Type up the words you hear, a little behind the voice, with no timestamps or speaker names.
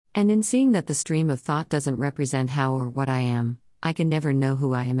And in seeing that the stream of thought doesn't represent how or what I am, I can never know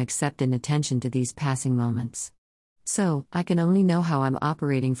who I am except in attention to these passing moments. So, I can only know how I'm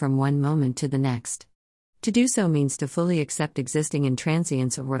operating from one moment to the next. To do so means to fully accept existing in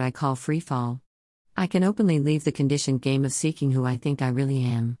transience, or what I call free fall. I can openly leave the conditioned game of seeking who I think I really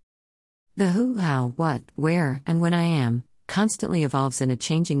am. The who, how, what, where, and when I am constantly evolves in a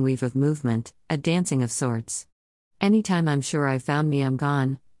changing weave of movement, a dancing of sorts. Anytime I'm sure I've found me, I'm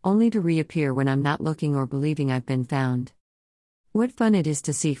gone, only to reappear when I'm not looking or believing I've been found. What fun it is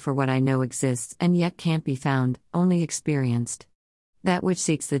to seek for what I know exists and yet can't be found, only experienced. That which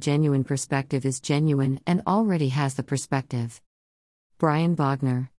seeks the genuine perspective is genuine and already has the perspective. Brian Wagner.